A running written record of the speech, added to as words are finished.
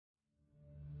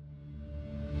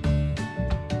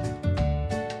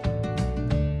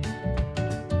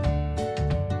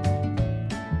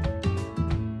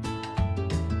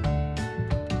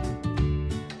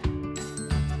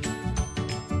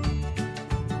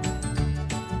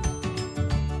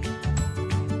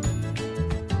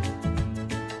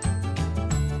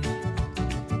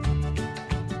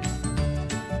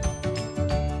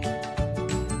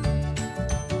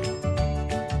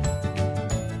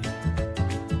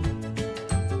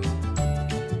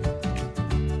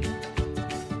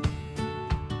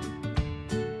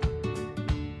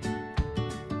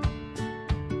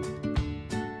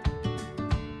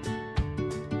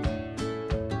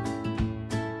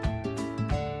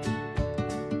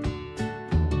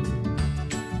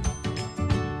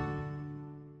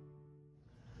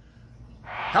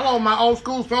Hello, my old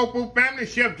school soul food family.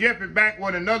 Chef Jeff is back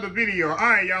with another video. All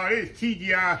right, y'all, this is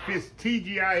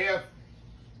T.G.I.F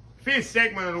fish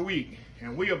segment of the week.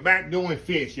 And we are back doing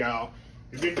fish, y'all.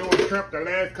 We've been doing shrimp the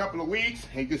last couple of weeks.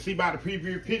 And you can see by the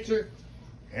preview picture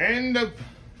and the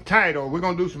title, we're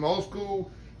going to do some old school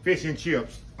fish and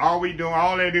chips. All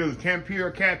that is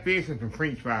tempura, catfish, and some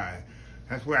french fries.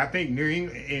 That's what I think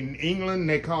in England,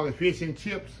 they call it fish and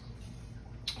chips.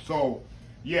 So,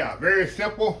 yeah, very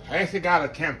simple. I actually got a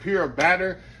tempura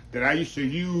batter that I used to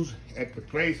use at the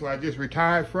place where I just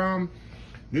retired from.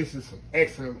 This is some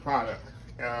excellent product.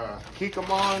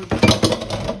 Kikkoman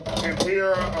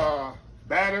tempura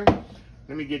batter.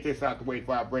 Let me get this out the way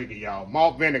before I break it, y'all.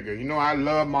 Malt vinegar. You know I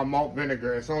love my malt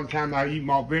vinegar. It's the only time I eat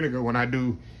malt vinegar when I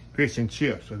do fish and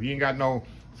chips. So if you ain't got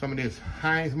some of this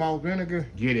Heinz malt vinegar,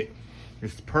 get it.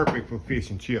 It's perfect for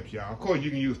fish and chips, y'all. Of course, you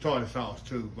can use tartar sauce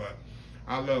too, but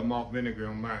I love malt vinegar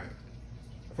on mine.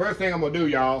 First thing I'm gonna do,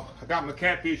 y'all, I got my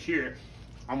catfish here.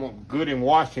 I'm gonna good and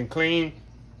wash and clean.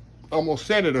 I'm gonna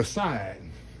set it aside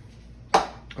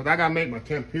because I gotta make my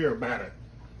tempura batter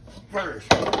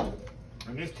first.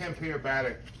 And this tempura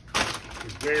batter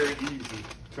is very easy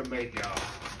to make, y'all.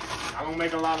 I don't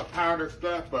make a lot of powder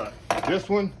stuff, but this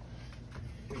one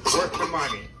is worth the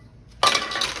money.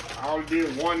 I only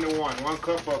did 1-to-1, 1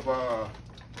 cup of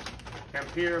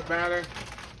tempura batter,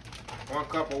 1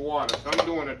 cup of water. So I'm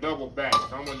doing a double batch.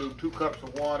 So I'm gonna do 2 cups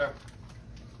of water,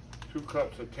 2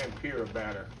 cups of tempura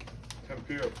batter,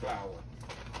 tempura flour.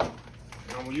 And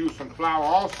I'm gonna use some flour,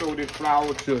 also this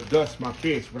flour to dust my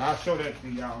fish, but I'll show that to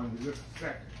y'all in just a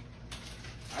second.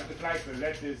 I just like to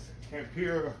let this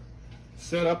tempura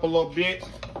set up a little bit.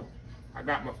 I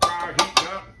got my fryer heating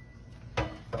up.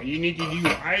 And you need to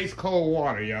use ice cold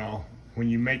water, y'all, when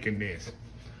you're making this.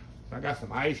 So I got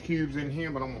some ice cubes in here,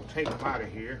 but I'm gonna take them out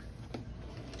of here.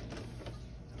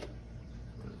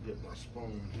 Let's get my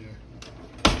spoon here.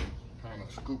 Kind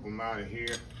of scoop them out of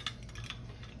here.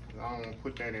 I don't want to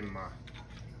put that in my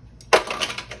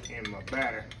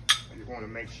batter. I just want to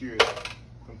make sure it's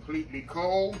completely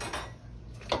cold.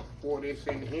 Pour this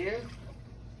in here.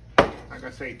 Like I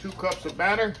say, 2 cups of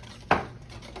batter. 2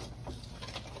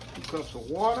 cups of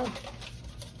water,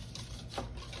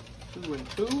 2 and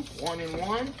 2, 1 and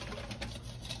 1.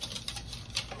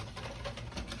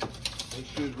 It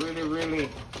should really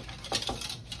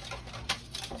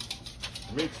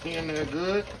mix in there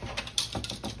good.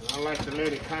 And I like to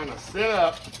let it kind of set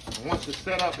up. And once it's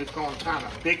set up, it's going to kind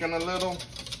of thicken a little.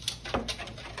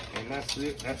 And that's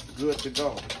it. That's good to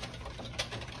go.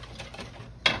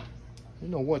 You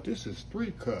know what? This is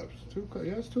 3 cups. 2 cups.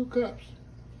 Yeah, it's 2 cups.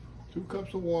 2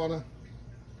 cups of water,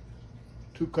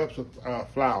 2 cups of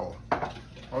flour.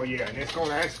 Oh yeah, and it's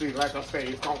gonna actually, like I say,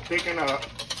 it's gonna thicken up.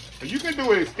 You can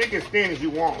do it as thick as thin as you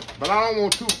want, but I don't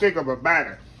want too thick of a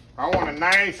batter. I want a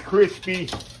nice crispy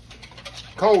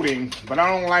coating, but I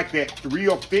don't like that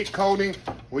real thick coating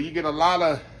where you get a lot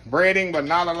of breading but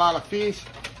not a lot of fish.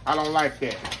 I don't like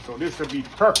that. So this will be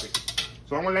perfect.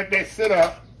 So I'm gonna let that sit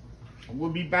up.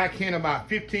 We'll be back here in about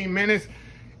 15 minutes.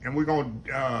 And we're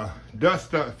gonna dust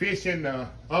the fish in the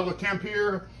other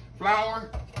tempura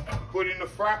flour, put it in the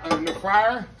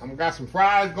fryer. I've got some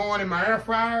fries going in my air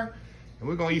fryer, and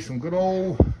we're gonna eat some good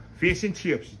old fish and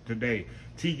chips today.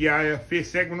 T.G.I.F fish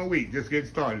segment of the week. Just get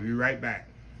started. Be right back.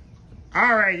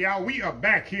 All right, y'all, we are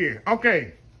back here.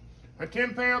 Okay, the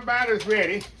tempura batter is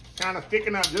ready. Kind of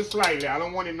thicken up just slightly. I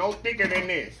don't want it no thicker than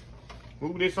this.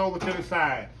 Move this over to the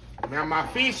side. Now my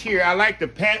fish here, I like to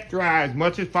pat dry as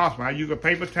much as possible. I use a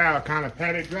paper towel, kind of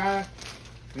pat it dry.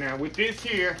 Now with this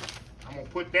here, I'm gonna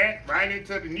put that right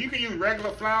into the, you can use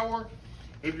regular flour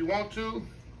if you want to,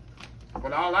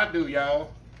 but all I do,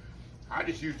 y'all, I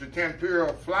just use the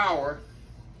tempura flour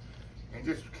and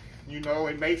just, you know,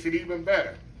 it makes it even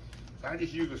better. So I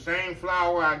just use the same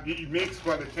flour I mix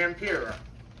for the tempura.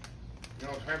 You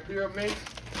know, tempura mix,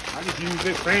 I just use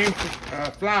this same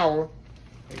flour.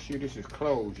 Make sure this is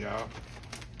closed, y'all.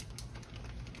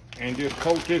 And just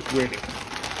coat this with it.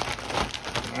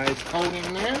 Nice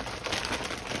coating there.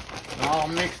 All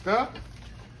mixed up.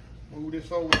 Move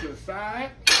this over to the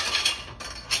side.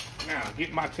 Now,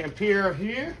 get my tempura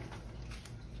here.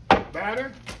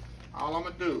 Batter. All I'm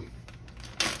gonna do,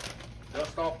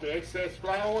 dust off the excess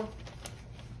flour.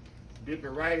 Dip it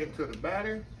right into the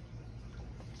batter.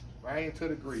 Right into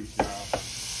the grease, y'all.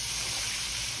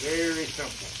 Very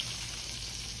simple.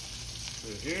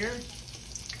 Here,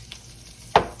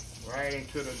 right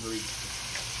into the grease.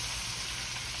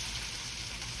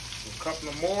 A couple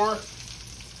of more,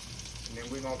 and then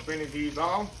we're gonna finish these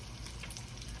off.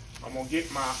 I'm gonna get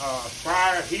my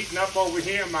fryer heating up over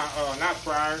here. My not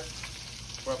fryer,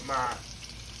 but my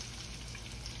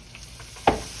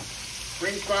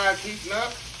French fries heating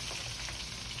up.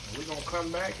 And we're gonna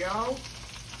come back, y'all.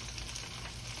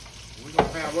 We're gonna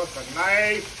have us a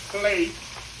nice plate.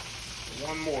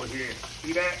 One more here.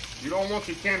 See that? You don't want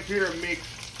your tempura mix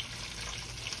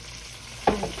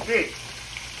too thick.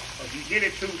 If you get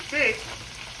it too thick,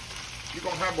 you're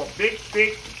gonna have a big,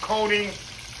 thick coating.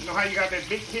 You know how you got that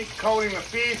big, thick coating of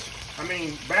fish?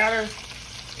 Batter.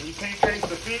 And you can't taste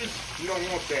the fish? You don't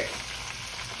want that.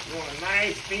 You want a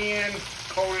nice, thin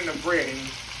coating of breading.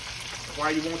 That's why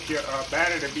you want your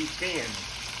batter to be thin.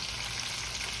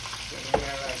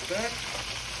 Like that.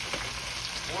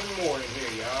 One more in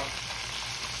here, y'all.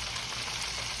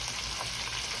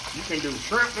 You can do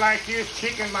shrimp like this,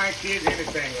 chicken like this,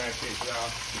 anything like this,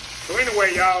 y'all. So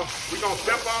anyway, y'all, we're gonna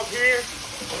step off here.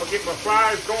 I'm gonna get my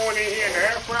fries going in here in the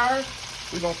air fryer.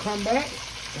 We're gonna come back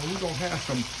and we're gonna have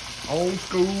some old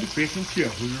school fish and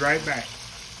chips. We'll be right back.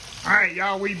 All right,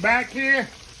 y'all, we back here.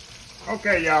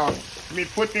 Okay, y'all, let me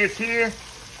put this here.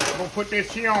 I'm gonna put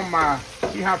this here on my,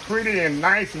 see how pretty and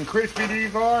nice and crispy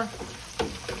these are?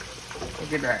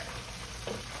 Look at that.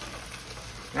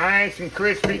 Nice and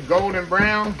crispy, golden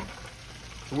brown.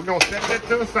 So we're gonna set that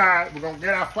to the side. We're gonna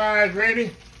get our fries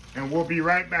ready and we'll be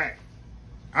right back.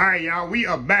 All right, y'all, we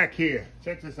are back here.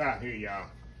 Check this out here, y'all.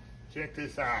 Check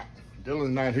this out.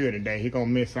 Dylan's not here today. He's gonna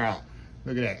miss out.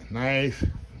 Look at that, nice,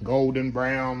 golden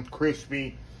brown,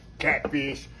 crispy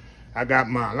catfish. I got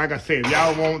mine. Like I said, if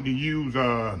y'all want to use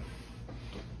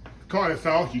tartar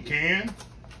sauce, you can.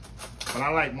 But I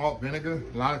like malt vinegar.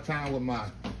 A lot of time with my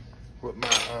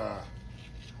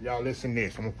y'all listen to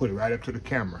this. I'm gonna put it right up to the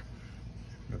camera.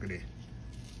 Look at this.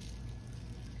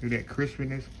 Look at that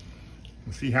crispiness.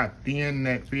 You see how thin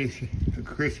that fish, the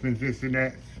crispiness this and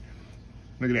that.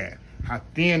 Look at that. How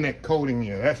thin that coating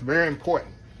is. That's very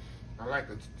important. I like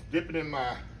to dip it in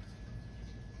my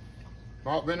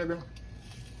malt vinegar.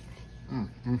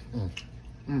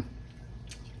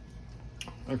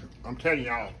 I'm telling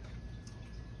y'all,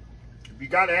 if you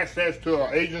got access to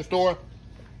an Asian store,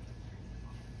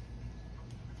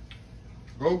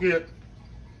 go get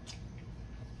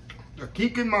the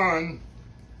Kikkoman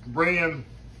brand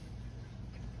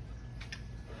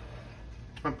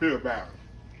tempura batter.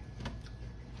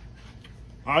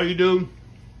 All you do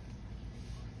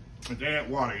is add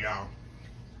water, y'all.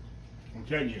 I'm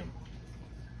telling you.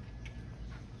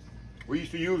 We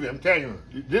used to use it, I'm telling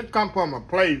you. This come from a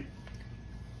place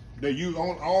that use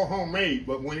all homemade,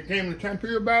 but when it came to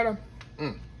tempura batter,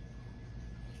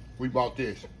 we bought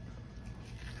this.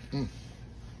 A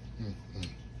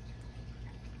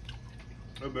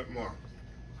little bit more.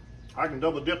 I can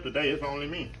double dip today, it's only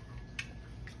me.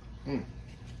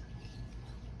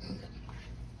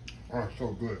 Oh, it's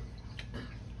so good.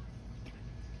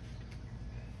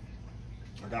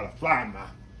 I got a fly in my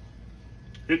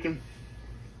kitchen.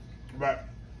 But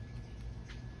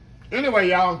anyway,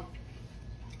 y'all,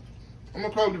 I'm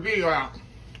gonna close the video out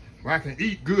where I can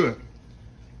eat good.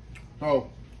 So,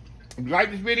 if you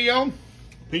like this video,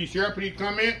 please share, please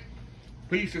comment,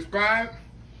 please subscribe.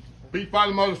 Please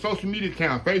follow my other social media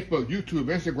accounts: Facebook, YouTube,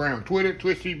 Instagram, Twitter,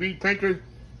 Twitch TV, Pinterest,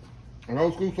 and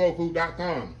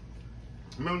oldschoolsoulfood.com.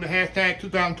 Remember the hashtag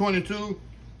 2022,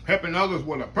 helping others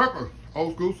with a purpose,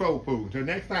 Old School Soul Food. Until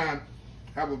next time,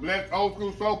 have a blessed Old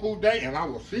School Soul Food day, and I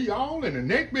will see y'all in the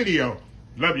next video.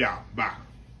 Love y'all. Bye.